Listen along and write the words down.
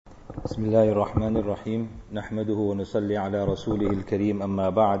بسم الله الرحمن الرحيم نحمده ونصلي على رسوله الكريم أما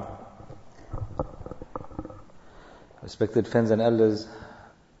بعد. Respected friends and elders,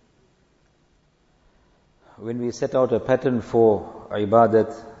 when we set out a pattern for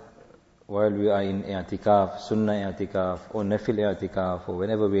ibadat while we are in i'tikaf, sunnah i'tikaf or nafil i'tikaf, or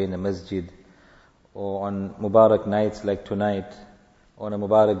whenever we are in a masjid, or on Mubarak nights like tonight, or on a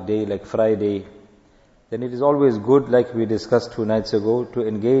Mubarak day like Friday, then it is always good, like we discussed 2 nights ago, to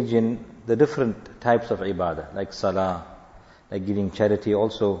engage in the different types of ibadah, like salah, like giving charity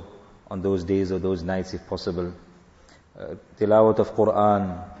also on those days or those nights if possible, tilawat of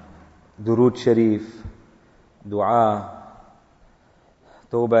Quran, durood sharif, dua,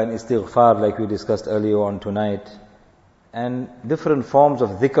 tawbah and istighfar like we discussed earlier on tonight, and different forms of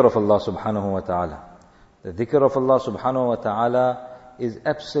dhikr of Allah subhanahu wa ta'ala. The dhikr of Allah subhanahu wa ta'ala is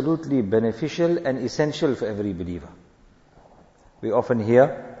absolutely beneficial and essential for every believer. We often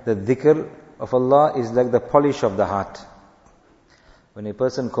hear that dhikr of Allah is like the polish of the heart. When a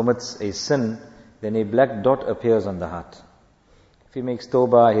person commits a sin, then a black dot appears on the heart. If he makes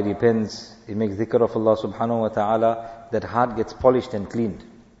tawbah, he repents, he makes dhikr of Allah subhanahu wa ta'ala, that heart gets polished and cleaned.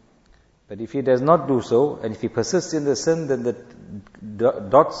 But if he does not do so, and if he persists in the sin, then the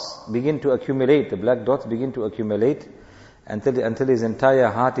dots begin to accumulate, the black dots begin to accumulate, until his entire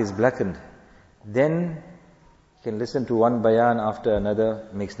heart is blackened. Then he can listen to one bayan after another,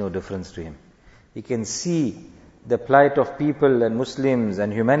 makes no difference to him. He can see the plight of people and Muslims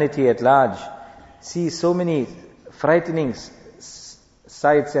and humanity at large, see so many frightening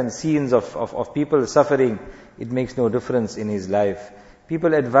sights and scenes of people suffering. It makes no difference in his life.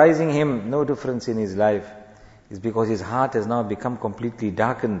 People advising him, no difference in his life. It's because his heart has now become completely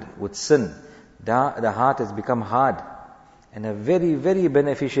darkened with sin. The heart has become hard. And a very, very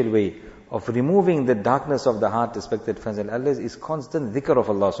beneficial way of removing the darkness of the heart, respected friends and elders, is constant dhikr of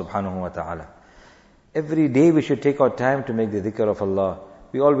Allah subhanahu wa ta'ala. Every day we should take our time to make the dhikr of Allah.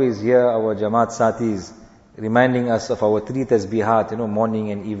 We always hear our Jamaat Satis reminding us of our 3 tasbihat, morning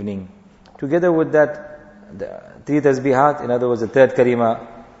and evening. Together with that, the 3 tasbihat, in other words, the 3rd kalima,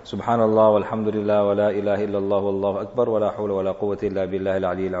 Subhanallah, walhamdulillah, wa la ilaha illallah, wallahu akbar, wa la hawla wa la quwwata illa billahi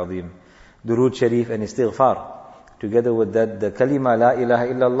al-ali al-azim. Durood Sharif and Istighfar. Together with that, the kalima la ilaha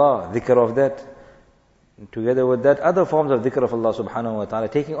illallah, dhikr of that. Together with that, other forms of dhikr of Allah subhanahu wa ta'ala,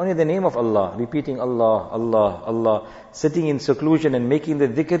 taking only the name of Allah, repeating Allah, Allah, Allah, sitting in seclusion and making the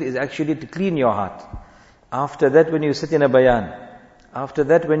dhikr is actually to clean your heart. After that, when you sit in a bayan, after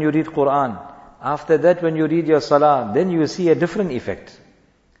that when you read Quran, after that when you read your salah, then you see a different effect.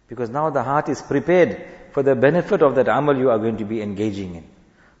 Because now the heart is prepared for the benefit of that amal you are going to be engaging in.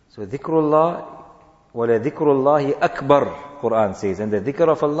 So dhikrullah, وَلَذِكْرُ اللَّهِ أَكْبَرُ, Quran says, and the dhikr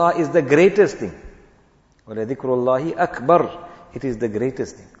of Allah is the greatest thing. وَلَذِكْرُ اللَّهِ أَكْبَرُ, it is the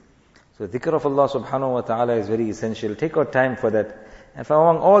greatest thing. So dhikr of Allah subhanahu wa ta'ala is very essential. Take our time for that. And from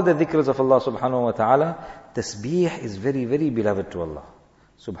among all the dhikrs of Allah subhanahu wa ta'ala, tasbih is very, very beloved to Allah.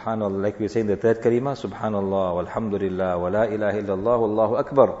 Subhanallah, like we say in the 3rd kalima, Subhanallah, walhamdulillah, wa la ilaha illallah, wallahu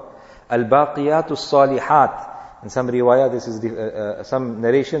akbar. Al-baqiyatu salihat. In some riwayah, this is some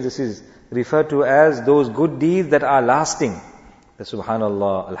narrations, this is referred to as those good deeds that are lasting. The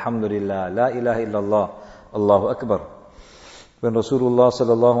Subhanallah, Alhamdulillah, La ilaha illallah, Allahu Akbar. When Rasulullah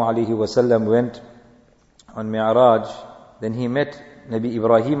sallallahu alaihi wasallam went on Mi'raj, then he met Nabi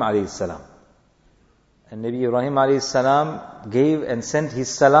Ibrahim alayhi salam. And Nabi Ibrahim alayhi salam gave and sent his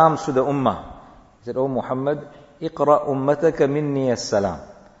salams to the ummah. He said, "O Muhammad, iqra ummataka minni as-salam."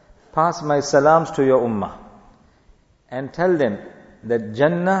 Pass my salams to your ummah. And tell them that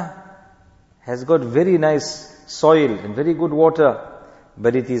Jannah has got very nice soil and very good water,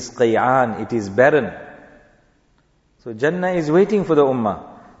 but it is qay'an, it is barren. So Jannah is waiting for the ummah,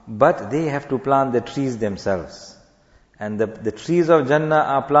 but they have to plant the trees themselves. And the trees of Jannah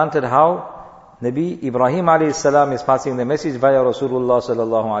are planted how? Nabi Ibrahim alayhi salam is passing the message via Rasulullah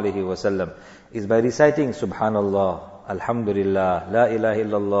sallallahu alayhi wasallam, is by reciting Subhanallah, Alhamdulillah, La ilaha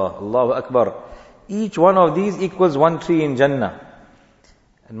illallah, Allahu Akbar. Each one of these equals 1 tree in Jannah.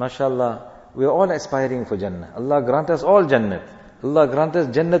 And mashallah, we are all aspiring for Jannah. Allah grant us all Jannat. Allah grant us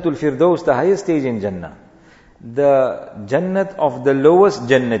Jannatul Firdaus, the highest stage in Jannah. The Jannat of the lowest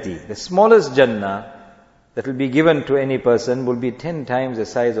Jannati, the smallest Jannah that will be given to any person will be 10 times the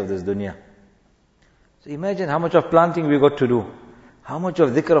size of this dunya. So imagine how much of planting we got to do. How much of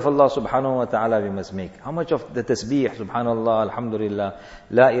dhikr of Allah subhanahu wa ta'ala we must make. How much of the tasbih, subhanallah, alhamdulillah,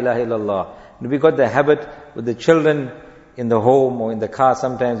 la ilaha illallah. We got the habit with the children in the home or in the car,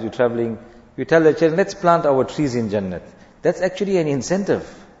 sometimes you're traveling, you tell the children, let's plant our trees in Jannat. That's actually an incentive.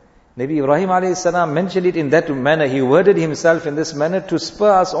 Nabi Ibrahim alayhi salam mentioned it in that manner. He worded himself in this manner to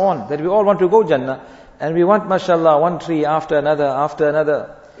spur us on, that we all want to go Jannah. And we want, mashallah, one tree after another, after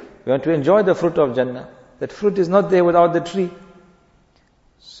another. We want to enjoy the fruit of Jannah. That fruit is not there without the tree.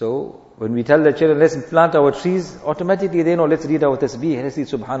 So, when we tell the children, let's plant our trees, automatically they know, let's read our tasbih, let's read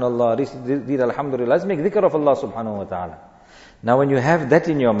subhanallah, let's read alhamdulillah, let's make dhikr of Allah subhanahu wa ta'ala. Now when you have that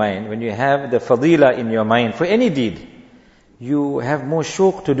in your mind, when you have the fadila in your mind for any deed, you have more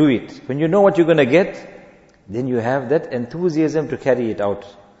shauq to do it. When you know what you're going to get, then you have that enthusiasm to carry it out.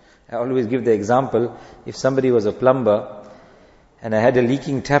 I always give the example, if somebody was a plumber, and I had a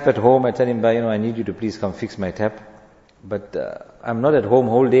leaking tap at home, I tell him, I need you to please come fix my tap. But I'm not at home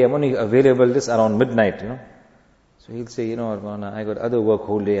whole day, I'm only available just around midnight, So he'll say, I got other work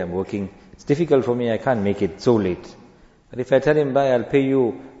whole day, I'm working. It's difficult for me, I can't make it so late. But if I tell him, I'll pay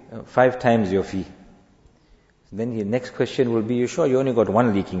you 5 times your fee. Then the next question will be, you sure you only got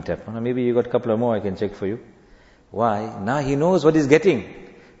one leaking tap? Maybe you got a couple of more, I can check for you. Why? Now he knows what he's getting.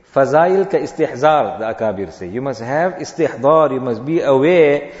 Fazail ka istihzar, the akabir say. You must have istihdar, you must be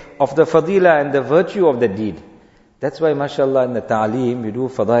aware of the fadila and the virtue of the deed. That's why, mashallah, in the ta'aleem, we do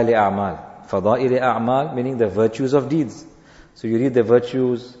fadail a'mal. Fadail a'mal, meaning the virtues of deeds. So you read the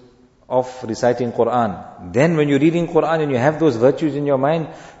virtues of reciting Quran. Then when you're reading Quran and you have those virtues in your mind,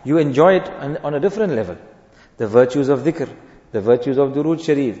 you enjoy it on a different level. The virtues of dhikr, the virtues of durood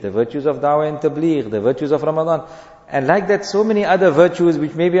sharif, the virtues of da'wah and tabligh, the virtues of Ramadan. And like that, so many other virtues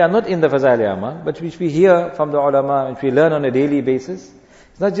which maybe are not in the Fazail Amal, but which we hear from the ulama, which we learn on a daily basis.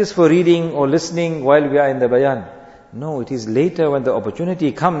 It's not just for reading or listening while we are in the bayan. No, it is later when the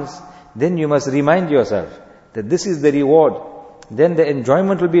opportunity comes, then you must remind yourself that this is the reward. Then the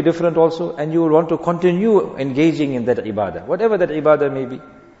enjoyment will be different also, and you will want to continue engaging in that ibadah, whatever that ibadah may be.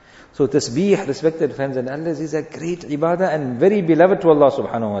 So tasbih, respected friends and elders, is a great ibadah and very beloved to Allah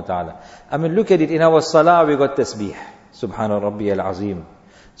subhanahu wa ta'ala. Look at it, in our salah we got tasbih. Subhana Rabbiyal Azim.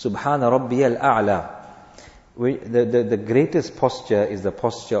 Subhana Rabbiyal A'la. The greatest posture is the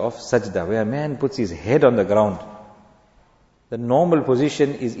posture of sajda, where a man puts his head on the ground. The normal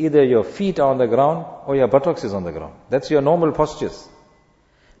position is either your feet are on the ground or your buttocks is on the ground. That's your normal postures.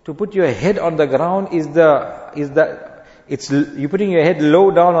 To put your head on the ground you're putting your head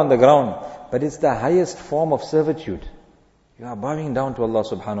low down on the ground, but it's the highest form of servitude. You are bowing down to Allah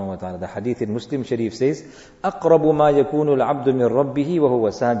subhanahu wa ta'ala. The hadith in Muslim Sharif says, أَقْرَبُ مَا يَكُونُ الْعَبْدُ مِنْ رَبِّهِ وَهُوَ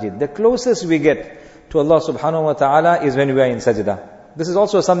سَاجِدٌ. The closest we get to Allah subhanahu wa ta'ala is when we are in sajda. This is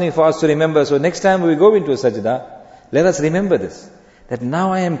also something for us to remember. So next time we go into sajda, let us remember this, that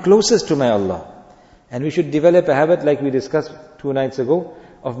now I am closest to my Allah. And we should develop a habit, like we discussed 2 nights ago,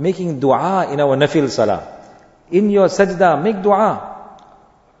 of making dua in our nafil salah. In your sajda, make dua.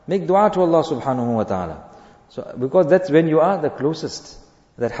 Make dua to Allah subhanahu wa ta'ala. So, because that's when you are the closest.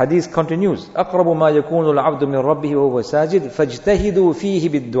 That hadith continues. أَقْرَبُ مَا يَكُونُ الْعَبْدُ مِنْ رَبِّهِ وَهُوَ سَاجِدٌ فَاجْتَهِدُوا فِيهِ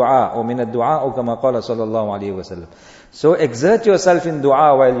بِالدُّعَاءِ وَمِنَ الدُّعَاءِ كَمَا قَالَ صَلَّى اللَّهُ عَلَيْهِ وَسَلَّمَ. So exert yourself in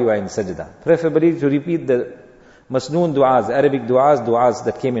dua while you are in sajda. Preferably to repeat the masnoon du'as, Arabic du'as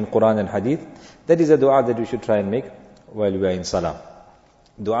that came in Quran and hadith. That is a dua that you should try and make while we are in salah.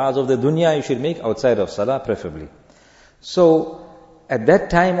 Du'as of the dunya you should make outside of salah preferably. So, at that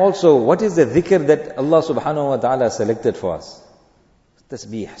time also, what is the dhikr that Allah subhanahu wa ta'ala selected for us?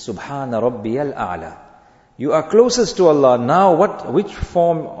 Tasbih, Subhana Rabbiyal A'la. You are closest to Allah. Now which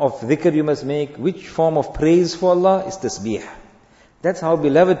form of dhikr you must make, which form of praise for Allah is tasbih. That's how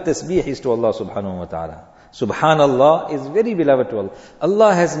beloved tasbih is to Allah subhanahu wa ta'ala. Subhanallah is very beloved to Allah.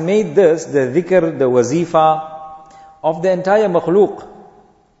 Allah has made this, the dhikr, the wazifa of the entire makhluk.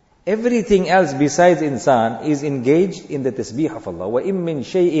 Everything else besides insan is engaged in the tasbih of Allah. وَإِن مِّن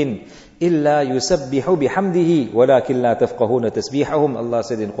شَيْءٍ إِلَّا يُسَبِّحُ بِحَمْدِهِ وَلَكِنْ لَا تَفْقَهُونَ تَسْبِيحَهُمْ. Allah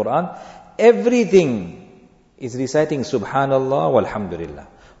said in Quran, everything is reciting Subhanallah walhamdulillah,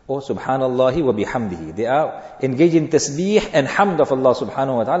 or Subhanallahi wa bihamdihi. They are engaged in tasbih and hamd of Allah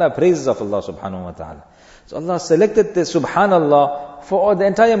subhanahu wa ta'ala, praises of Allah subhanahu wa ta'ala. So Allah selected the Subhanallah for the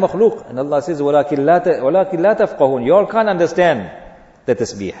entire makhluk. And Allah says, وَلَكِنْ لَا تَفْقَهُونَ. You all can't understand the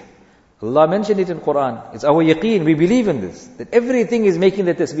tasbih. Allah mentioned it in Quran. It's our yaqeen. We believe in this. That everything is making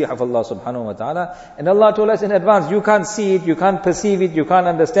the tasbih of Allah subhanahu wa ta'ala. And Allah told us in advance, you can't see it, you can't perceive it, you can't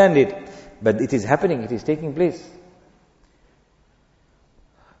understand it. But it is happening, it is taking place.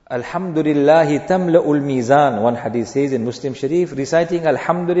 Alhamdulillahi tamla'ul mizan. One hadith says in Muslim Sharif, reciting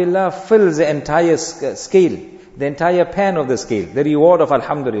Alhamdulillah fills the entire scale, the entire pan of the scale, the reward of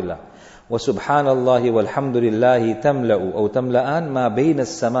Alhamdulillah. وَسُبْحَانَ اللَّهِ وَالْحَمْدُ لِلَّهِ تَمْلَأُ أَوْ تَمْلَأَانْ مَا بَيْنَ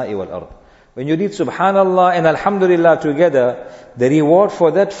السَّمَاءِ وَالْأَرْضِ. When you read Subhanallah and Alhamdulillah together, the reward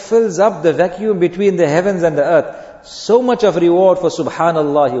for that fills up the vacuum between the heavens and the earth. So much of reward for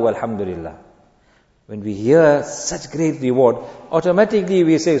Subhanallah walhamdulillah. When we hear such great reward, automatically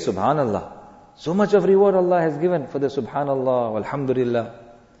we say Subhanallah. So much of reward Allah has given for the Subhanallah walhamdulillah.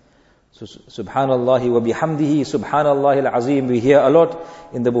 So Subhanallah wa bihamdihi, Subhanallah al-Azim. We hear a lot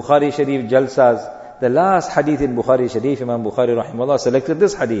in the Bukhari Sharif Jalsas. The last hadith in Bukhari Sharif, Imam Bukhari rahimahullah selected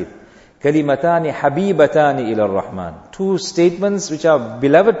this hadith. Kalimatani habibatani ila ar-Rahman. Two statements which are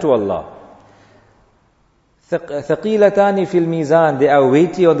beloved to Allah. Thaqilatani fil mizan. They are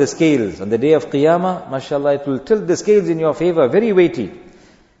weighty on the scales. On the day of Qiyamah, mashallah, it will tilt the scales in your favor. Very weighty.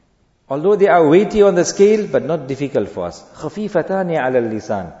 Although they are weighty on the scale, but not difficult for us. Khafifatani ala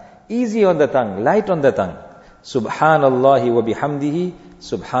al-lisan. Easy on the tongue, light on the tongue. Subhanallah wa bihamdihi,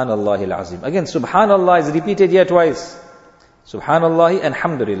 Subhanallah al-Azim. Again, Subhanallah is repeated here twice. Subhanallah and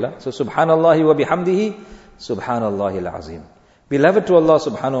Alhamdulillah. So Subhanallah wa bihamdihi, Subhanallah al-Azim. Beloved to Allah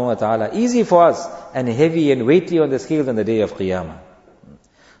subhanahu wa ta'ala, easy for us and heavy and weighty on the scales on the day of Qiyamah.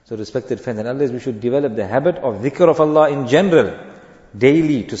 So respected friends and elders, we should develop the habit of dhikr of Allah in general,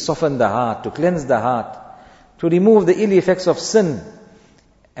 daily, to soften the heart, to cleanse the heart, to remove the ill effects of sin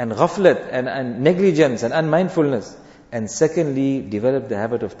and ghaflat and negligence and unmindfulness. And secondly, develop the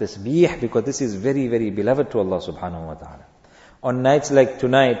habit of tasbih, because this is very, very beloved to Allah subhanahu wa ta'ala. On nights like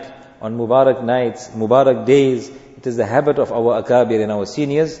tonight, on Mubarak nights, Mubarak days, it is the habit of our akabir and our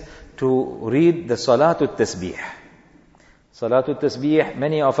seniors to read the Salatul Tasbih. Salatul Tasbih,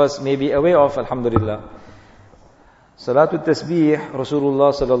 many of us may be aware of, alhamdulillah. Salatul Tasbih,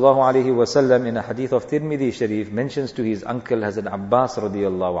 Rasulullah sallallahu alayhi wa sallam in a hadith of Tirmidhi Sharif mentions to his uncle Hazrat Abbas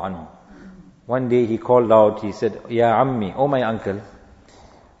radiyallahu anhu. One day he called out, he said, Ya Ammi, oh my uncle,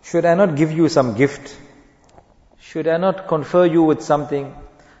 should I not give you some gift? Should I not confer you with something?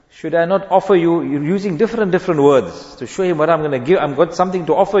 Should I not offer you? You're using different words to show him what I'm going to give. I've got something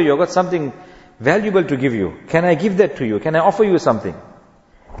to offer you. I've got something valuable to give you. Can I give that to you? Can I offer you something?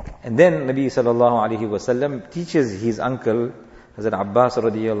 And then Nabi sallallahu alaihi wasallam teaches his uncle, Hazrat Abbas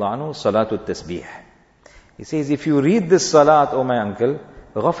radiyallahu anhu, Salatul Tasbih. He says, if you read this salat, oh my uncle,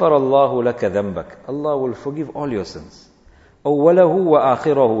 غَفَرَ اللَّهُ لَكَ ذَنْبَكَ. Allah will forgive all your sins. أَوَّلَهُ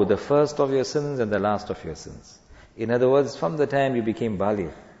وَآخِرَهُ. The first of your sins and the last of your sins. In other words, from the time you became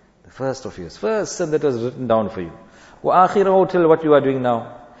baligh, the first of yours, first sin that was written down for you. وَآخِرَهُ, till what you are doing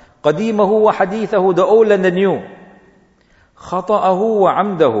now. قَدِيمَهُ وَحَدِيثَهُ, the old and the new. خَطَأَهُ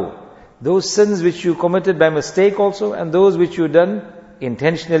وَعَمْدَهُ, those sins which you committed by mistake also, and those which you done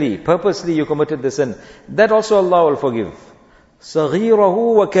intentionally, purposely you committed the sin. That also Allah will forgive.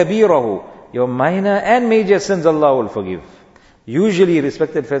 صَغِيرَهُ وَكَبِيرَهُ, your minor and major sins Allah will forgive. Usually,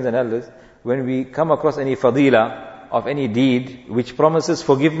 respected friends and elders, when we come across any fadila of any deed which promises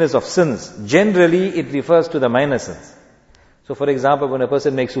forgiveness of sins, generally it refers to the minor sins. So for example, when a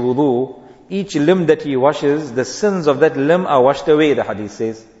person makes wudu, each limb that he washes, the sins of that limb are washed away, the hadith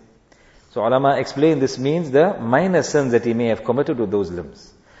says. So ulama explain this means the minor sins that he may have committed with those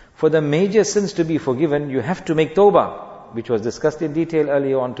limbs. For the major sins to be forgiven, you have to make tawbah, which was discussed in detail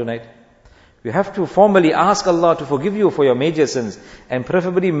earlier on tonight. You have to formally ask Allah to forgive you for your major sins, and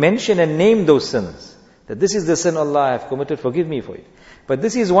preferably mention and name those sins. That this is the sin Allah I have committed, forgive me for it. But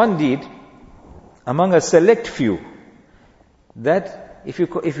this is one deed among a select few, that if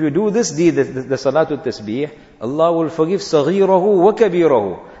you do this deed, the Salatul Tasbih, Allah will forgive Saghirahu wa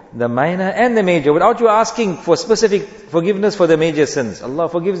Kabirahu, the minor and the major, without you asking for specific forgiveness for the major sins. Allah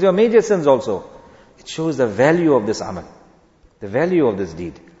forgives your major sins also. It shows the value of this amal, the value of this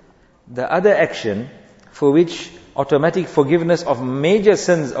deed. The other action for which automatic forgiveness of major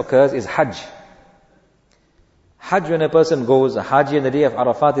sins occurs is Hajj. Hajj, when a person goes, a Haji on the day of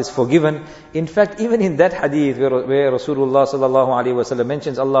Arafat is forgiven. In fact, even in that hadith where Rasulullah sallallahu alaihi wasallam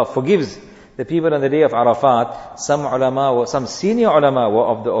mentions Allah forgives the people on the day of Arafat, some ulama or some senior ulama were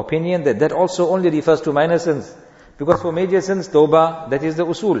of the opinion that also only refers to minor sins. Because for major sins, tawbah, that is the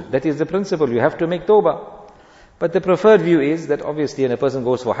usul, that is the principle, you have to make tawbah. But the preferred view is that obviously when a person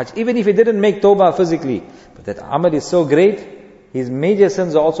goes for Hajj, even if he didn't make tawbah physically, but that amal is so great, his major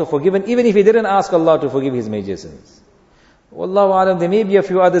sins are also forgiven, even if he didn't ask Allah to forgive his major sins. Wallahu alam, there may be a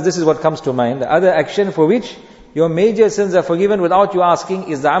few others, this is what comes to mind. The other action for which your major sins are forgiven without you asking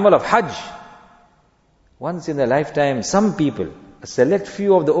is the amal of Hajj. Once in a lifetime, some people, a select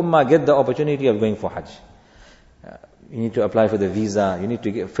few of the ummah get the opportunity of going for Hajj. You need to apply for the visa, you need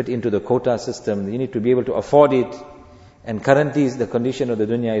to fit into the quota system, you need to be able to afford it. And currently the condition of the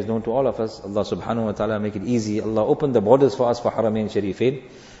dunya is known to all of us. Allah subhanahu wa ta'ala make it easy. Allah open the borders for us for Haramain Sharifain.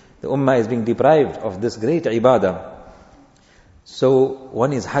 The ummah is being deprived of this great ibadah. So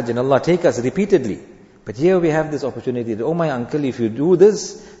one is Hajj, and Allah take us repeatedly. But here we have this opportunity that, oh my uncle, if you do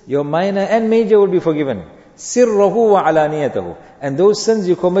this, your minor and major will be forgiven. Sirrahu wa alaniyatahu. And those sins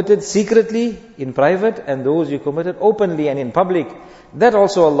you committed secretly, in private, and those you committed openly and in public, that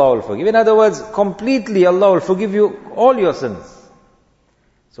also Allah will forgive. In other words, completely Allah will forgive you all your sins.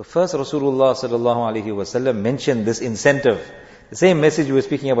 So first Rasulullah sallallahu alaihi wasallam mentioned this incentive. The same message we were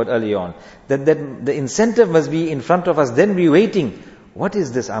speaking about earlier on. That the incentive must be in front of us, then be waiting. What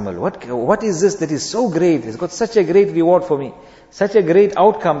is this amal? What is this that is so great? It's got such a great reward for me. Such a great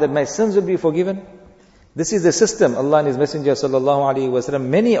outcome that my sins will be forgiven. This is the system Allah and His Messenger sallallahu alaihi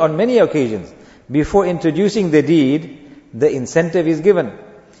wasallam on many occasions, before introducing the deed, the incentive is given.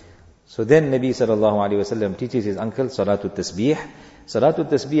 So then Nabi sallallahu alaihi wasallam teaches his uncle Salatul Tasbih. Salatul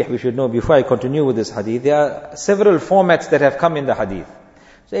Tasbih, we should know, before I continue with this hadith, there are several formats that have come in the hadith.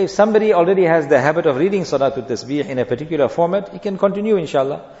 So if somebody already has the habit of reading Salatul Tasbih in a particular format, he can continue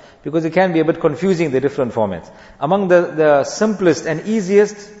inshallah, because it can be a bit confusing, the different formats. Among the simplest and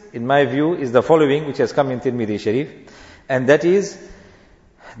easiest, in my view, is the following, which has come in Tirmidhi Sharif, and that is,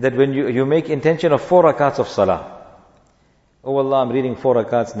 that when you make intention of 4 rakats of salah. Oh Allah, I'm reading 4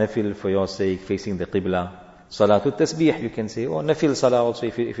 rakats, nafil for your sake, facing the qibla. Salatul Tasbih, you can say, or nafil salah also,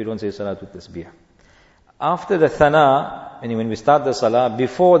 if you don't say Salatul Tasbih. After the thana, when we start the salah,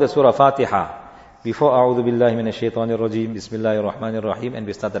 before the surah Fatiha, before A'udhu Billahi Minash Shaitanir Rajim, Bismillahir Rahmanir Rahim, and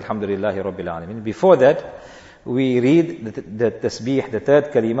we start Alhamdulillahi Rabbil Alameen. Before that, we read the tasbih, the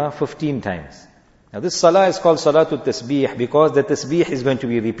third kalima, 15 times. Now this salah is called Salatul Tasbih because the tasbih is going to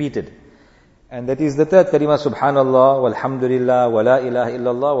be repeated. And that is the third kalima, Subhanallah, Walhamdulillah, Wa la ilaha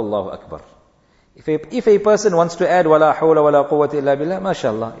illallah, Wallahu Akbar. If a person wants to add Wala hawla wala quwwata illa billah,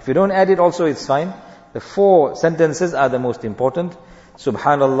 mashallah. If you don't add it also, it's fine. The 4 sentences are the most important.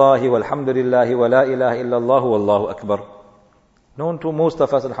 Subhanallah, walhamdulillah, wa la ilaha illallah, wallahu akbar. Known to most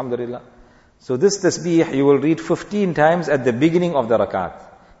of us, alhamdulillah. So this tasbih you will read 15 times at the beginning of the rakat.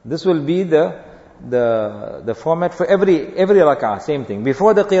 This will be the format for every rak'ah, same thing.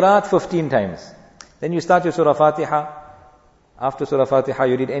 Before the qiraat, 15 times. Then you start your surah Fatiha. After surah Fatiha,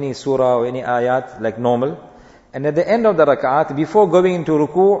 you read any surah or any ayat like normal. And at the end of the rak'at, before going into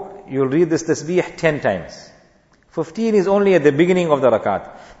ruku', you'll read this tasbih 10 times. 15 is only at the beginning of the rakat.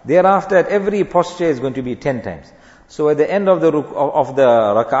 Thereafter, at every posture is going to be 10 times. So at the end of the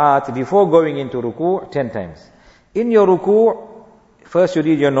rak'at, before going into ruku', 10 times. In your ruku', first you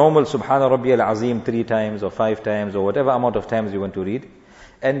read your normal Subhana Rabbiyal Azim 3 times or 5 times or whatever amount of times you want to read.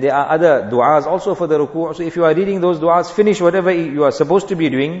 And there are other du'as also for the ruku'. So if you are reading those du'as, finish whatever you are supposed to be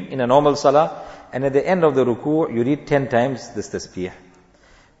doing in a normal salah. And at the end of the ruku', you read 10 times this tasbih.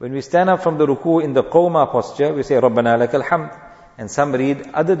 When we stand up from the ruku' in the qawma posture, we say, Rabbana lakal hamd. And some read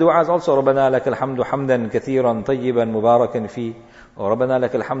other du'as also, Rabbana lakal hamdu hamdan kathiran tayyiban mubarakan fi. Or Rabbana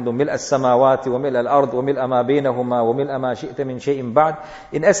lakal hamdu mil as-samawati wa mil al-ard wa mil ma baynahuma wa mil ma shi'ta min shay'in ba'd.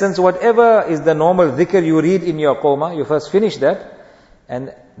 In essence, whatever is the normal dhikr you read in your qawma, you first finish that.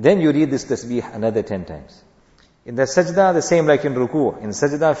 And then you read this tasbih another 10 times. In the sajda, the same like in ruku'. In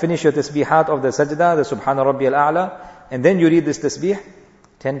sajda, finish your tasbihat of the sajda, the Subhana Rabbiyal A'la, and then you read this tasbih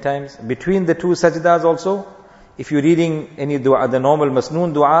 10 times. Between the 2 sajdas also, if you're reading any dua, the normal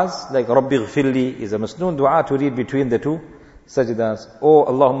masnoon du'as, like Rabbi ghfirli is a masnoon du'a to read between the 2 sajdas. Oh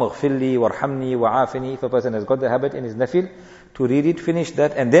Allahumma ghfirli, warhamni, wa'afini. If a person has got the habit in his nafil, to read it, finish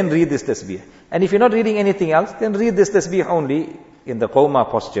that, and then read this tasbih. And if you're not reading anything else, then read this tasbih only in the qawma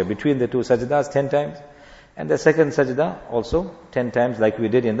posture, between the 2 sajdas 10 times. And the second sajda also 10 times like we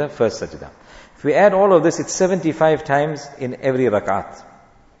did in the first sajda. If we add all of this, it's 75 times in every rakat.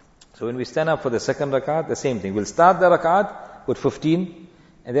 So when we stand up for the second rakat, the same thing. We'll start the rakat with 15,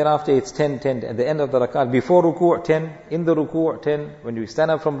 and thereafter it's 10, 10. At the end of the rakat, before ruku' 10, in the ruku' 10, when we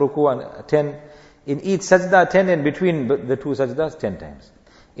stand up from ruku' 10, in each sajda 10, and between the 2 sajdas 10 times.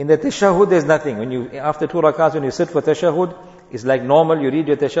 In the tashahhud there's nothing. After 2 rakats, when you sit for tashahhud, it's like normal, you read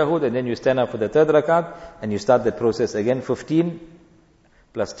your tashahhud and then you stand up for the third rakat and you start that process again, 15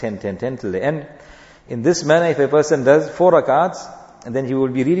 plus 10, 10, 10 till the end. In this manner, if a person does 4 rakats, and then he will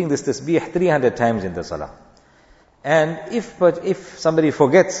be reading this tasbih 300 times in the salah. And if somebody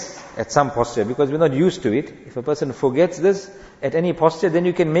forgets at some posture, because we're not used to it, if a person forgets this at any posture, then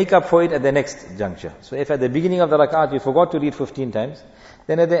you can make up for it at the next juncture. So if at the beginning of the rakat you forgot to read 15 times,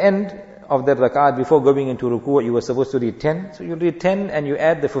 then at the end of the rakat, before going into ruku', you were supposed to read 10. So you read 10 and you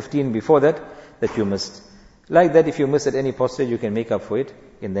add the 15 before that you missed. Like that, if you miss at any posture, you can make up for it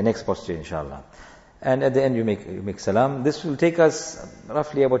in the next posture, inshallah. And at the end you make salam. This will take us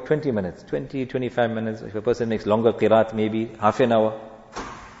roughly about 20 minutes, 20-25 minutes. If a person makes longer qiraat, maybe half an hour.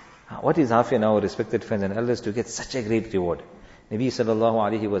 What is half an hour, respected friends and elders, to get such a great reward? Nabi sallallahu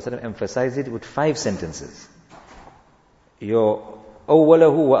alayhi wa sallam emphasized it with 5 sentences. Your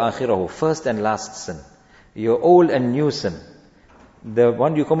awwalahu wa akhirahu, first and last sin. Your old and new sin. The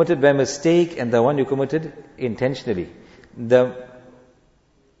one you committed by mistake and the one you committed intentionally. The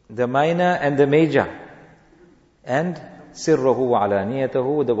minor and the major. And sirrahu wa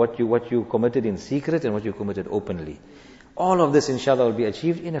alaniyatahu, what you committed in secret and what you committed openly. All of this inshallah will be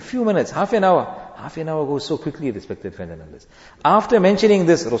achieved in a few minutes, half an hour. Half an hour goes so quickly, respected friends and others. After mentioning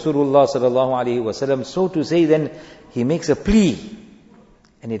this, Rasulullah sallallahu alaihi wasallam, so to say, then he makes a plea.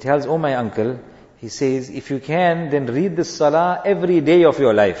 And he tells, oh my uncle, he says, if you can, then read the salah every day of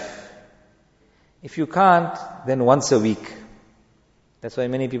your life. If you can't, then once a week. That's why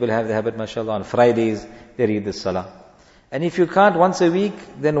many people have the habit, mashallah, on Fridays, they read the salah. And if you can't once a week,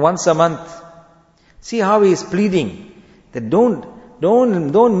 then once a month. See how he is pleading. That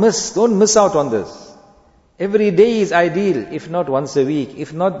don't miss out on this. Every day is ideal, if not once a week,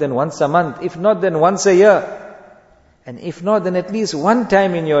 if not then once a month, if not then once a year. And if not, then at least one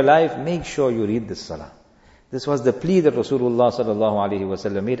time in your life, make sure you read this salah. This was the plea that Rasulullah sallallahu alaihi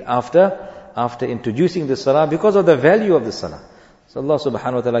wasallam made after introducing the salah, because of the value of the salah. So Allah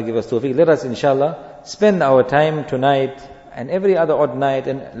subhanahu wa ta'ala give us tawfiq. Let us inshallah spend our time tonight and every other odd night,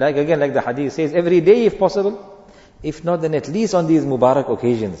 and like the hadith says, every day if possible. If not, then at least on these Mubarak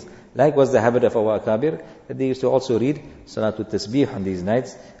occasions, like was the habit of our Akabir, that they used to also read Salatul Tasbih on these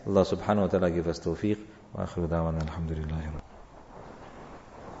nights. Allah subhanahu wa ta'ala give us tawfiq. Wa akhiru da'wana alhamdulillahi.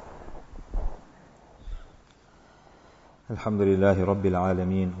 Alhamdulillahi Rabbil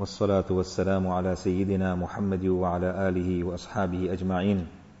Alameen. Wassalatu wassalamu ala Sayyidina Muhammad wa ala alihi wa ashabihi ajma'in.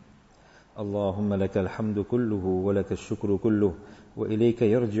 Allahumma laka alhamdu kulluhu wa laka al-shukru kulluhu wa ilayka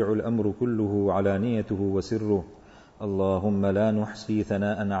yarji'u al-amru kulluhu alaniyatuhu wa sirruhu. اللهم لا نحصي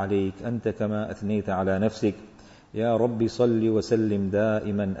ثناء عليك أنت كما أثنيت على نفسك يا رب صل وسلم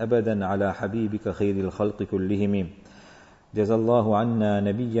دائما أبدا على حبيبك خير الخلق كلهم جزا الله عنا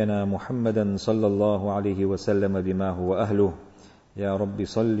نبينا محمدا صلى الله عليه وسلم بما هو أهله يا رب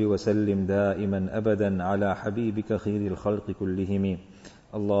صل وسلم دائما أبدا على حبيبك خير الخلق كلهم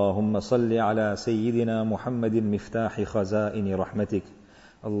اللهم صل على سيدنا محمد مفتاح خزائن رحمتك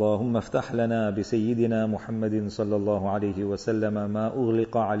اللهم افتح لنا بسيدنا محمد صلى الله عليه وسلم ما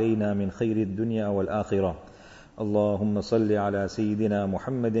أغلق علينا من خير الدنيا والآخرة اللهم صل على سيدنا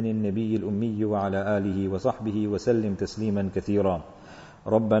محمد النبي الأمي وعلى آله وصحبه وسلم تسليما كثيرا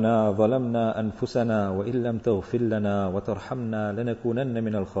ربنا ظلمنا أنفسنا وإن لم تغفر لنا وترحمنا لنكونن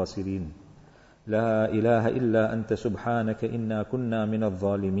من الخاسرين لا إله إلا أنت سبحانك إنا كنا من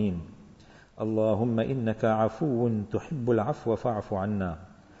الظالمين اللهم إنك عفو تحب العفو فاعف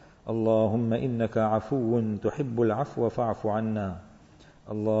عنا اللهم إنك عفو تحب العفو فاعف عنا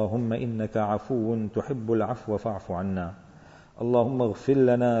اللهم إنك عفو تحب العفو فاعف عنا اللهم اغفر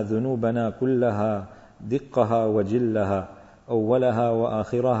لنا ذنوبنا كلها دقها وجلها أولها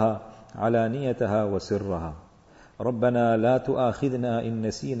وآخرها علانيتها وسرها ربنا لا تؤاخذنا إن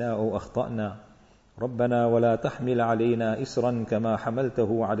نسينا أو أخطأنا ربنا ولا تحمل علينا إسرا كما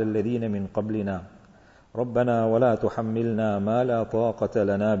حملته على الذين من قبلنا ربنا ولا تحملنا ما لا طاقة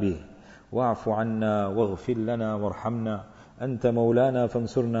لنا به واعف عنا واغفر لنا وارحمنا أنت مولانا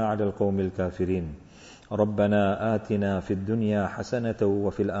فانصرنا على القوم الكافرين ربنا آتنا في الدنيا حسنة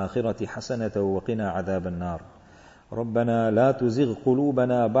وفي الآخرة حسنة وقنا عذاب النار ربنا لا تزغ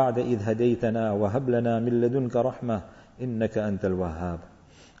قلوبنا بعد إذ هديتنا وهب لنا من لدنك رحمة إنك أنت الوهاب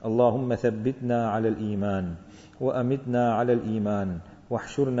اللهم ثبتنا على الإيمان وأمتنا على الإيمان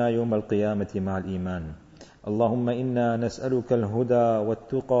واحشرنا يوم القيامة مع الإيمان اللهم إنا نسألك الهدى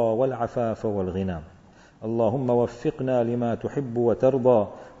والتقى والعفاف والغنى اللهم وفقنا لما تحب وترضى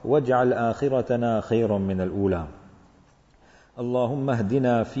واجعل آخرتنا خيرا من الأولى اللهم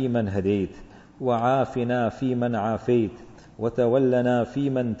اهدنا فيمن هديت وعافنا فيمن عافيت وتولنا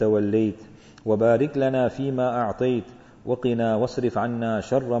فيمن توليت وبارك لنا فيما أعطيت وقنا واصرف عنا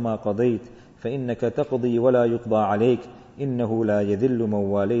شر ما قضيت فإنك تقضي ولا يقضى عليك إنه لا يذل من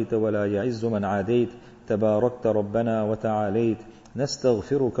واليت ولا يعز من عاديت تباركت ربنا وتعاليت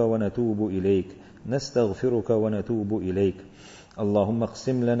نستغفرك ونتوب إليك اللهم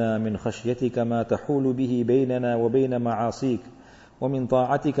اقسم لنا من خشيتك ما تحول به بيننا وبين معاصيك ومن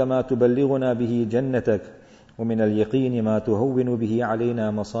طاعتك ما تبلغنا به جنتك ومن اليقين ما تهون به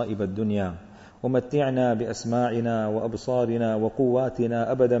علينا مصائب الدنيا ومتعنا بأسماعنا وأبصارنا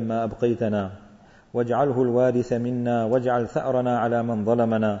وقواتنا أبدا ما أبقيتنا واجعله الوارث منا واجعل ثأرنا على من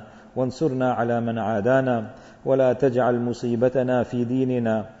ظلمنا وانصرنا على من عادانا ولا تجعل مصيبتنا في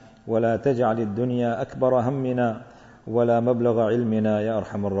ديننا ولا تجعل الدنيا أكبر همنا ولا مبلغ علمنا يا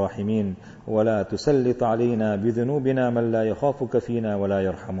أرحم الراحمين، ولا تسلط علينا بذنوبنا من لا يخافك فينا ولا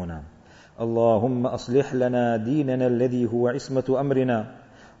يرحمنا. اللهم أصلح لنا ديننا الذي هو عصمة أمرنا،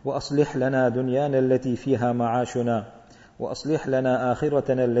 وأصلح لنا دنيانا التي فيها معاشنا، وأصلح لنا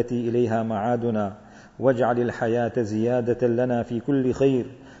آخرتنا التي إليها معادنا، واجعل الحياة زيادة لنا في كل خير،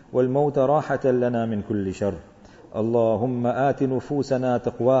 والموت راحة لنا من كل شر. اللهم آت نفوسنا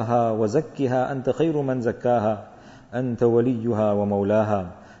تقواها وزكها أنت خير من زكاها، أنت وليها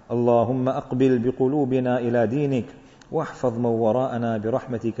ومولاها. اللهم أقبل بقلوبنا إلى دينك، واحفظ من وراءنا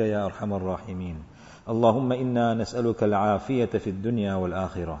برحمتك يا أرحم الراحمين. اللهم إنا نسألك العافية في الدنيا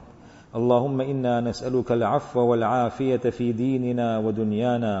والآخرة. اللهم إنا نسألك العفو والعافية في ديننا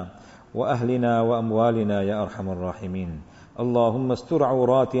ودنيانا وأهلنا وأموالنا يا أرحم الراحمين. اللهم استر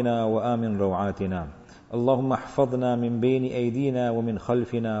عوراتنا وآمن روعاتنا. اللهم احفظنا من بين أيدينا ومن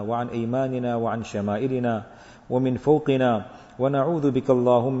خلفنا وعن أيماننا وعن شمائلنا ومن فوقنا، ونعوذ بك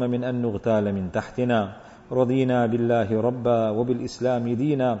اللهم من أن نغتال من تحتنا. رضينا بالله ربا وبالإسلام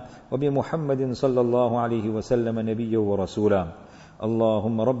دينا وبمحمد صلى الله عليه وسلم نبيا ورسولا.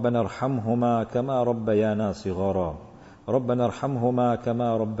 اللهم ربنا ارحمهما كما ربيانا صغارا، ربنا ارحمهما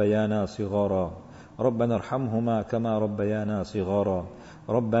كما ربيانا صغارا، ربنا ارحمهما كما ربيانا صغارا.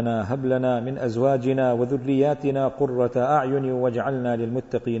 ربنا هب لنا من أزواجنا وذرياتنا قرة أعين واجعلنا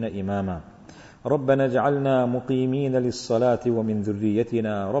للمتقين إماما. ربنا اجعلنا مقيمين للصلاة ومن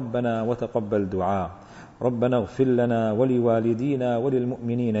ذريتنا ربنا وتقبل دعاء. ربنا اغفر لنا ولوالدينا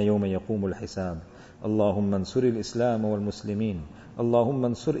وللمؤمنين يوم يقوم الحساب. اللهم انصر الإسلام والمسلمين. اللهم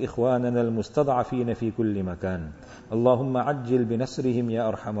انصر إخواننا المستضعفين في كل مكان. اللهم عجل بنصرهم يا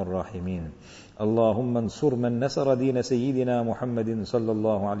أرحم الراحمين. اللهم انصر من نصر دين سيدنا محمد صلى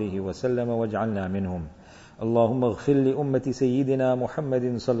الله عليه وسلم واجعلنا منهم. اللهم اغفر لأمة سيدنا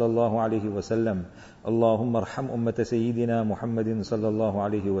محمد صلى الله عليه وسلم. اللهم ارحم أمة سيدنا محمد صلى الله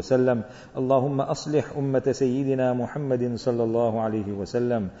عليه وسلم. اللهم أصلح أمة سيدنا محمد صلى الله عليه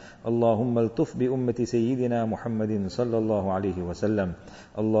وسلم. اللهم الطف بأمة سيدنا محمد صلى الله عليه وسلم.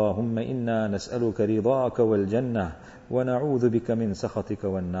 اللهم إنا نسألك رضاك والجنة، ونعوذ بك من سخطك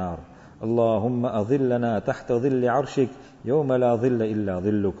والنار. اللهم أظلنا تحت ظل عرشك يوم لا ظل إلا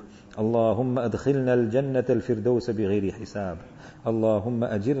ظلك. اللهم أدخلنا الجنة الفردوس بغير حساب. اللهم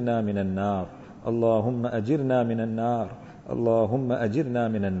أجرنا من النار. اللهم أجرنا من النار. اللهم أجرنا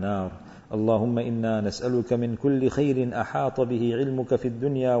من النار. اللهم إنا نسألك من كل خير أحاط به علمك في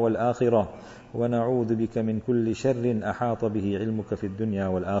الدنيا والآخرة، ونعوذ بك من كل شر أحاط به علمك في الدنيا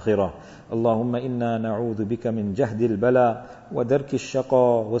والآخرة. اللهم إنا نعوذ بك من جهد البلاء ودرك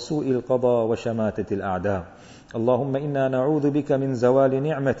الشقاء وسوء القضاء وشماتة الأعداء. اللهم إنا نعوذ بك من زوال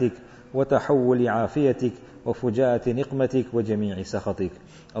نعمتك وتحول عافيتك وفجاءة نقمتك وجميع سخطك.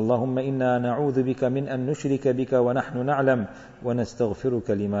 اللهم إنا نعوذ بك من أن نشرك بك ونحن نعلم،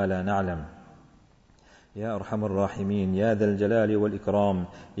 ونستغفرك لما لا نعلم. يا أرحم الراحمين يا ذا الجلال والإكرام.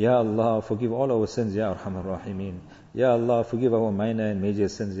 Ya Allah, forgive all our sins, Ya Arhamar Rahimin. Ya Allah, forgive our minor and major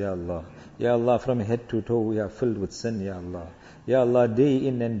sins, Ya Allah. Ya Allah, from head to toe we are filled with sin, Ya Allah. Ya Allah, day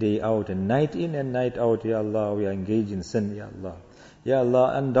in and day out and night in and night out, Ya Allah, we are engaged in sin, Ya Allah. Ya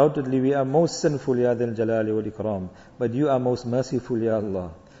Allah, undoubtedly we are most sinful, Ya Dhal Jalali wal Ikram, but you are most merciful, Ya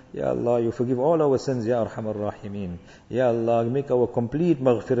Allah. Ya Allah, you forgive all our sins, Ya Arhamar Rahimin. Ya Allah, make our complete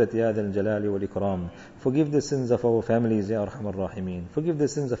maghfirat, Ya Dhal Jalali wal Ikram. Forgive the sins of our families, Ya Arhamar Rahimin. Forgive the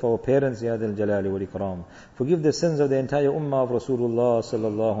sins of our parents, Ya Dhal Jalali wal Ikram. Forgive the sins of the entire ummah of Rasulullah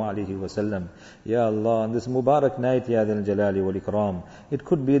sallallahu alaihi wasallam. Ya Allah, on this Mubarak night, Ya Dhal Jalali wal Ikram, it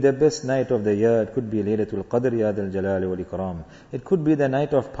could be the best night of the year. It could be Laylatul Qadr, Ya Dhal Jalali wal Ikram. It could be the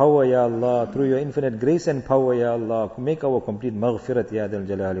night of power, Ya Allah. Through your infinite grace and power, Ya Allah, make our complete maghfirat, Ya Dhal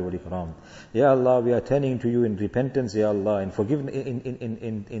Jalali wal Ikram. Ya Allah, we are turning to you in repentance, Ya Allah, in forgiveness,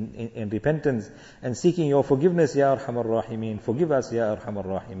 in repentance, and seeking your forgiveness, Ya Arhamar Rahimin. Forgive us, Ya Arhamar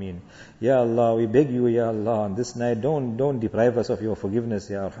Rahimin. Ya Allah, we beg you, Ya Allah, on this night, don't deprive us of your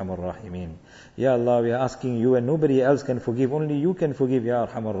forgiveness, Ya Arhamar Rahimin. Ya Allah, we are asking you, and nobody else can forgive, only you can forgive, Ya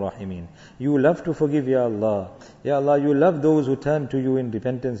Arhamar Rahimin. You love to forgive, Ya Allah. Ya Allah, you love those who turn to you in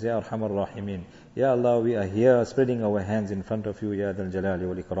repentance, Ya Arhamar Rahimin. Ya Allah, we are here spreading our hands in front of you, Ya Dhal Jalali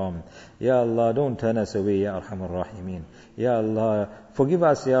wal Ikram. Ya Allah, don't turn us away, Ya Arhamar Rahimin. Ya Allah, forgive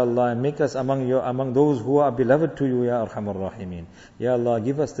us, Ya Allah, and make us among those who are beloved to you, Ya Arhamar Rahimin. Ya Allah,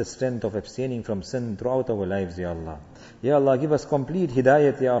 give us the strength of abstaining from sin throughout our lives, Ya Allah. Ya Allah, give us complete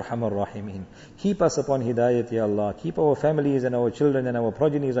hidayat, Ya Arhamar Rahimin. Keep us upon hidayat, Ya Allah. Keep our families and our children and our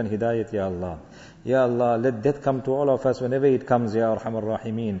progenies on hidayat, Ya Allah. Ya Allah, let death come to all of us whenever it comes, Ya Arhamar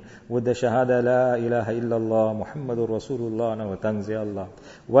Rahimin, with the shahada La ilaha illallah Muhammadur Rasulullah on our tongues, Ya Allah.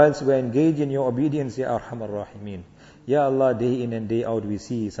 Whilst we are engaged in your obedience, Ya Arhamar Rahimin. Ya Allah, day in and day out we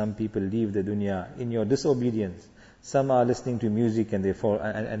see some people leave the dunya in your disobedience. Some are listening to music and they fall,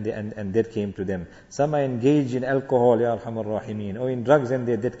 and death came to them. Some are engaged in alcohol, Ya Arhamar Rahimeen, or in drugs and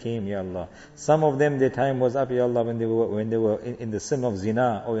their death came, Ya Allah. Some of them, their time was up, Ya Allah, when they were in the sin of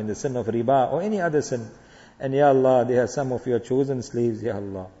zina, or in the sin of riba, or any other sin. And Ya Allah, they are some of your chosen slaves, Ya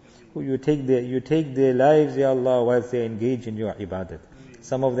Allah, who you take their lives, Ya Allah, whilst they are engaged in your ibadat.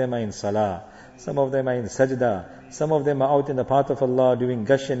 Some of them are in salah, some of them are in sajda, some of them are out in the path of Allah doing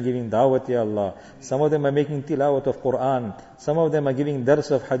gush and giving dawat, Ya Allah. Some of them are making tilawat of Quran. Some of them are giving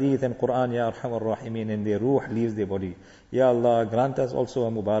dars of hadith and Quran, Ya Arhamar Rahimeen, and their ruh leaves their body. Ya Allah, grant us also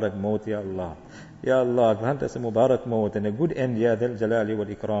a Mubarak maut, Ya Allah. Ya Allah, grant us a Mubarak maut and a good end, Ya Dhal Jalali wal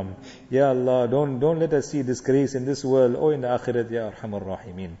Ikram. Ya Allah, don't let us see disgrace in this world or in the Akhirat, Ya Arhamar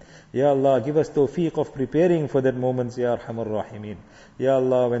Rahimeen. Ya Allah, give us tawfiq of preparing for that moment, Ya Arhamar Rahimeen. Ya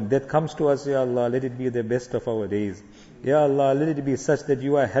Allah, when death comes to us, Ya Allah, let it be the best of our days. Ya Allah, let it be such that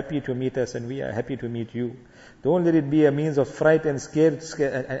you are happy to meet us and we are happy to meet you. Don't let it be a means of fright and scared,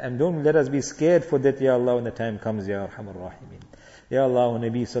 and don't let us be scared for that, Ya Allah, when the time comes, Ya Arhamar Rahimeen. Ya Allah,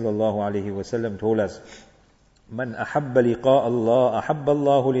 Nabi sallallahu alayhi wa sallam told us, Man ahabba liqa Allah, ahabba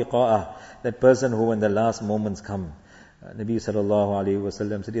Allahu liqa'ah. That person who when the last moments come, Nabi sallallahu alayhi wa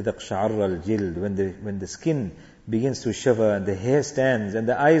sallam said, إِذَا قْشَعَرَّ الْجِلْدِ, when the skin begins to shiver and the hair stands and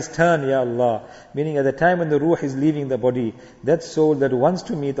the eyes turn, Ya Allah, meaning at the time when the ruh is leaving the body, that soul that wants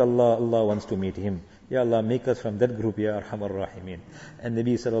to meet Allah, Allah wants to meet him. Ya Allah, make us from that group, Ya Arhamar Rahimeen. And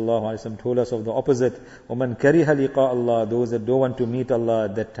Nabi sallallahu alayhi wa sallam told us of the opposite. وَمَنْ كَرِهَ لِقَاءَ Allah, those that don't want to meet Allah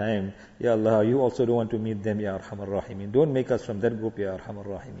at that time, Ya Allah, you also don't want to meet them, Ya Arhamar Rahimeen. Don't make us from that group, Ya Arhamar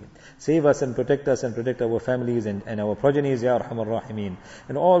Rahimeen. Save us and protect our families and our progenies, Ya Arhamar Rahimeen.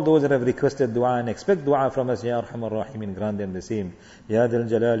 And all those that have requested dua and expect dua from us, Ya Arhamar Rahimeen, grant them the same. Ya Dhal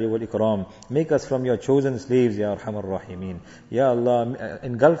Jalali wal Ikram. Make us from your chosen slaves, Ya Arhamar Rahimeen. Ya Allah,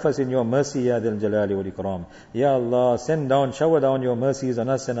 engulf us in your mercy, Ya Dhal Jalali wal Ikram. Ya Allah, shower down your mercies on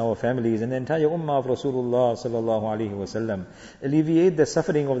us and our families and the entire ummah of Rasulullah sallallahu alaihi wasallam. Alleviate the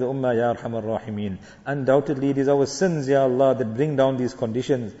suffering of the ummah, Ya Arhamar Rahimeen. Undoubtedly, it is our sins, Ya Allah, that bring down these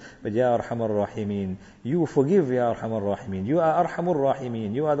conditions. But Ya Arhamar Rahimeen, you forgive, Ya Arhamar Rahimeen. You are Arhamur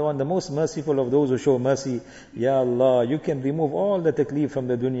Rahimeen. You are the one, the most merciful of those who show mercy. Ya Allah, you can remove all the taklif from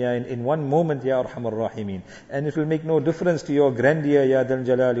the dunya in one moment, Ya Arhamar Rahimeen. And it will make no difference to your grandeur, Ya Dhal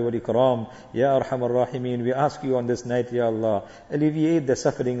Jalali wal Ikram. Ya Arhamar Rahimeen, we ask you on this night, Ya Allah, alleviate the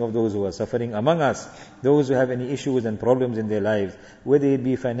suffering of those who are suffering among us, those who have any issues and problems in their lives, whether it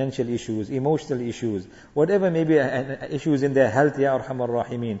be financial issues, emotional issues, whatever may be issues in their health, Ya Arhamar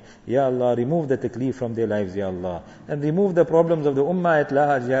Rahimeen. Ya Allah, remove the taklif from their lives, Ya Allah, and remove the problems of the ummah at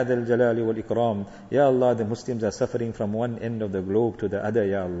large, Ya Dhal Jalali wal Ikram. Ya Allah, the Muslims are suffering from one end of the globe to the other,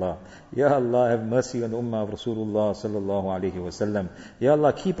 Ya Allah. Ya Allah, have mercy on the ummah of Rasulullah sallallahu alaihi wasallam. Ya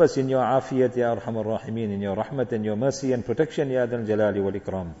Allah, keep us in your afiyat, Ya Arhamar Rahimeen, in your rahmat and your mercy and protection, Ya Dhal Jalali wal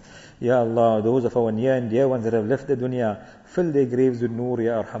Ikram. Ya Allah, those of our near and dear ones that have left the dunya, fill their graves with nur,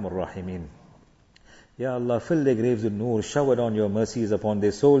 Ya Arhamar Rahimeen. Ya Allah, fill their graves with nur, shower down your mercies upon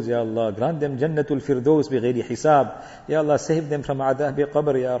their souls, Ya Allah, grant them Jannatul Firdaus bighayri hisab. Ya Allah, save them from adhab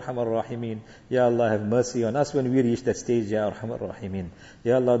qabr, Ya Arhamar Rahimeen. Ya Allah, have mercy on us when we reach that stage, Ya Arhamar Rahimeen.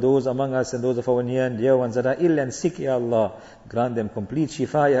 Ya Allah, those among us and those of our near and dear ones that are ill and sick, Ya Allah, grant them complete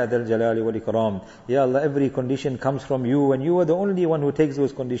shifa, Ya Dhal Jalali wal Ikram. Ya Allah, every condition comes from you and you are the only one who takes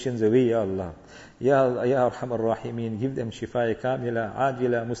those conditions away, Ya Allah. Ya Allah, Ya Arhamar Rahimeen, give them shifa kamila,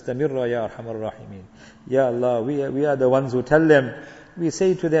 ajila, mustamirra, Ya Arhamar Rahimeen. Ya Allah, we are the ones who tell them, we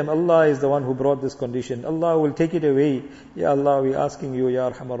say to them, Allah is the one who brought this condition. Allah will take it away. Ya Allah, we are asking you, Ya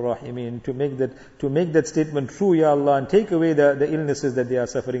Arhamar Rahimeen, to make that statement true, Ya Allah, and take away the illnesses that they are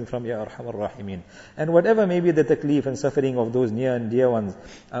suffering from, Ya Arhamar Rahimeen. And whatever may be the taklif and suffering of those near and dear ones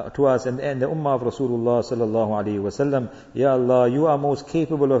to us and the ummah of Rasulullah sallallahu alaihi wasallam, Ya Allah, you are most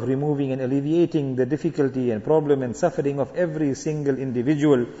capable of removing and alleviating the difficulty and problem and suffering of every single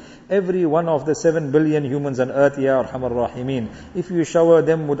individual, every one of the 7 billion humans on earth, Ya Arhamar Rahimeen. If you shower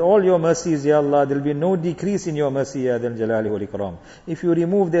them with all your mercies, Ya Allah, there will be no decrease in your mercy, Ya Dhal Jalali wal Ikram. If you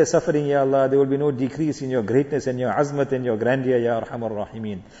remove their suffering, Ya Allah, there will be no decrease in your greatness and your azmat and your grandeur, Ya Arhamar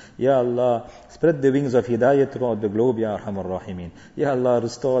Rahimeen. Ya Allah, spread the wings of hidayat throughout the globe, Ya Arhamar Rahimeen. Ya Allah,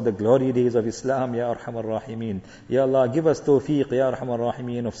 restore the glory days of Islam, Ya Arhamar Rahimeen. Ya Allah, give us tawfiq, Ya Arhamar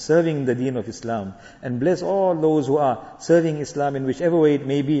Rahimeen, of serving the deen of Islam. And bless all those who are serving Islam in whichever way it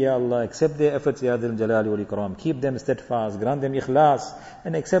may be, Ya Allah. Accept their efforts, Ya Dhal Jalali wal Ikram. Keep them steadfast, grant them ikhlas, ikhlas,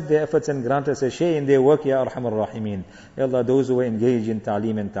 and accept their efforts and grant us a share in their work, Ya Arhamar Rahimeen. Ya Allah, those who are engaged in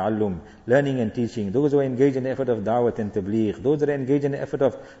ta'aleem and ta'allum, learning and teaching, those who are engaged in the effort of da'wat and tabligh, those that are engaged in the effort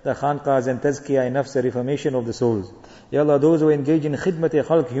of the khanqahs and tazkiyah and nafs, the reformation of the souls. Ya Allah, those who are engaged in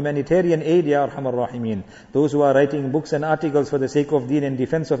khidmat-e-khalq, humanitarian aid, Ya Arhamar Rahimeen. Those who are writing books and articles for the sake of deen and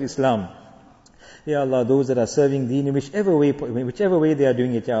defense of Islam. Ya Allah, those that are serving deen in whichever way they are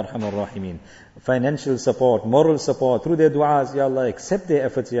doing it, Ya Arhamar Rahimeen. Financial support, moral support, through their du'as, Ya Allah, accept their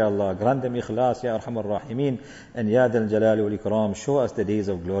efforts, Ya Allah. Grant them ikhlas, Ya Arhamar Rahimeen. And Ya Dal Jalali wal Ikram, show us the days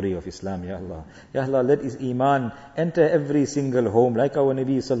of glory of Islam, Ya Allah. Ya Allah, let His Iman enter every single home. Like our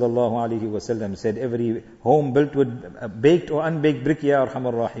Nabi sallallahu alayhi wa sallam said, every home built with baked or unbaked brick, Ya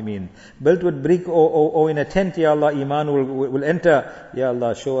Arhamar Rahimeen. Built with brick or in a tent, Ya Allah, Iman will enter. Ya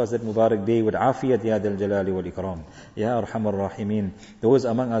Allah, show us that Mubarak day with afiyat, Ya Dal Jalali wal Ikram. Ya Arhamar Rahimeen. Those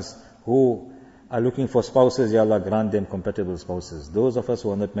among us who are looking for spouses, Ya Allah, grant them compatible spouses. Those of us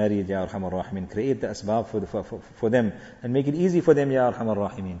who are not married, Ya Arhamar Rahimeen, create the asbab for them and make it easy for them, Ya Arhamar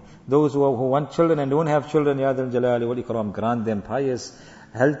Rahimeen. Those who want children and don't have children, Ya Dal Jalali wal Ikram, grant them pious,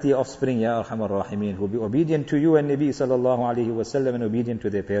 healthy offspring, Ya Arhamar Rahimeen, who will be obedient to you and Nabi sallallahu alayhi wa sallam and obedient to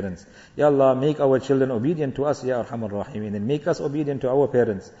their parents. Ya Allah, make our children obedient to us, Ya Arhamar Rahimeen, and make us obedient to our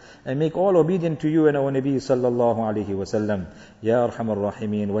parents, and make all obedient to you and our Nabi sallallahu alayhi wa sallam. Ya Arhamar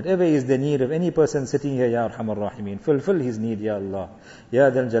Rahimeen, whatever is the need of any person sitting here, Ya Arhamar Rahimeen, fulfill his need, Ya Allah. Ya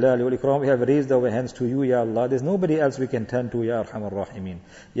Dal Jalali wal Ikram, we have raised our hands to you, Ya Allah. There's nobody else we can turn to, Ya Arhamar Rahimeen.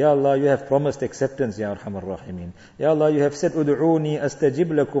 Ya Allah, you have promised acceptance, Ya Arhamar Rahimeen. Ya Allah, you have said, Udu'uni astajib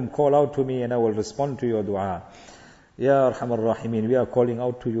lakum, call out to me and I will respond to your dua. Ya Arhamar Rahimeen, we are calling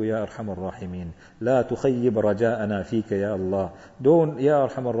out to you, Ya Arhamar Rahimeen. La tukhayyib raja'ana fika, Ya Allah. Don't, Ya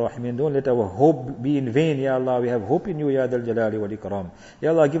Arhamar Rahimeen, don't let our hope be in vain, Ya Allah. We have hope in you, Ya Dal Jalali wal Ikram.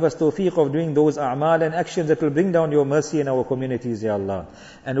 Ya Allah, give us tawfiq of doing those a'mal and actions that will bring down your mercy in our communities, Ya Allah.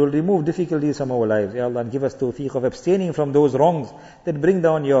 And will remove difficulties from our lives, Ya Allah. And give us tawfiq of abstaining from those wrongs that bring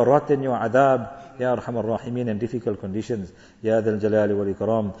down your wrath and your adab, Ya Arhamar Rahimeen, and difficult conditions. Ya Dal Jalali wal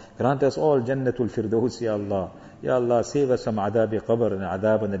Ikram. Grant us all Jannatul Firdaus, Ya Allah. Ya Allah, save us from adab qabr and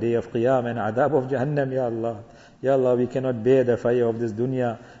adab on the day of Qiyam and adab of Jahannam, Ya Allah. Ya Allah, we cannot bear the fire of this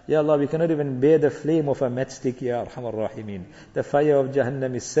dunya. Ya Allah, we cannot even bear the flame of a matchstick, Ya Arhamar Rahimeen. The fire of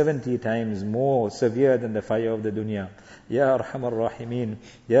Jahannam is 70 times more severe than the fire of the dunya. Ya Arhamar Rahimeen.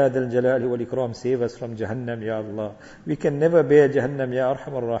 Ya Dal Jalali wal Ikram, save us from Jahannam, Ya Allah. We can never bear Jahannam, Ya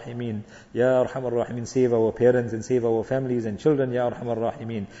Arhamar Rahimeen. Ya Arhamar Rahimeen, save our parents and save our families and children, Ya Arhamar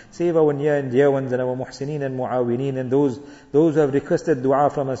Rahimeen. Save our near and dear ones and our muhsineen and muawineen and those who have requested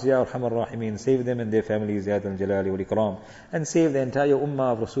dua from us, Ya Arhamar Rahimeen. Save them and their families, Ya Dal Jalali wal Ikram. And save the entire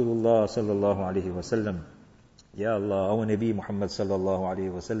ummah of Rasulullah sallallahu alayhi wa sallam. Ya Allah, our Nabi Muhammad sallallahu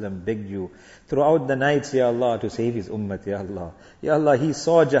alayhi wa sallam begged you throughout the nights, Ya Allah, to save his ummah, Ya Allah. Ya Allah, he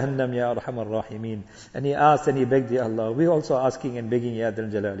saw Jahannam, Ya Arhamar Rahimeen, and he asked and he begged, Ya Allah. We also asking and begging, Ya Dal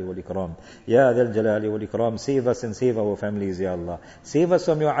Jalali wal Ikram. Ya Dal Jalali wal Ikram, save us and save our families, Ya Allah. Save us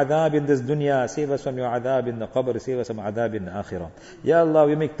from your adab in this dunya, save us from your adab in the qabr, save us from adab in the akhirah. Ya Allah,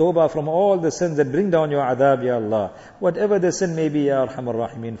 we make tawbah from all the sins that bring down your adab, Ya Allah. Whatever the sin may be, Ya Arhamar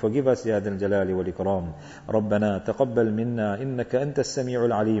Rahimeen, forgive us, Ya Dal Jalali wal Ikram. ربنا تقبل منا إنك أنت السميع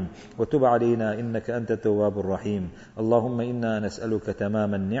العليم وتب علينا إنك أنت التواب الرحيم اللهم إنا نسألك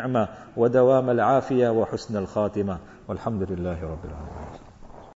تمام النعمة ودوام العافية وحسن الخاتمة والحمد لله رب العالمين.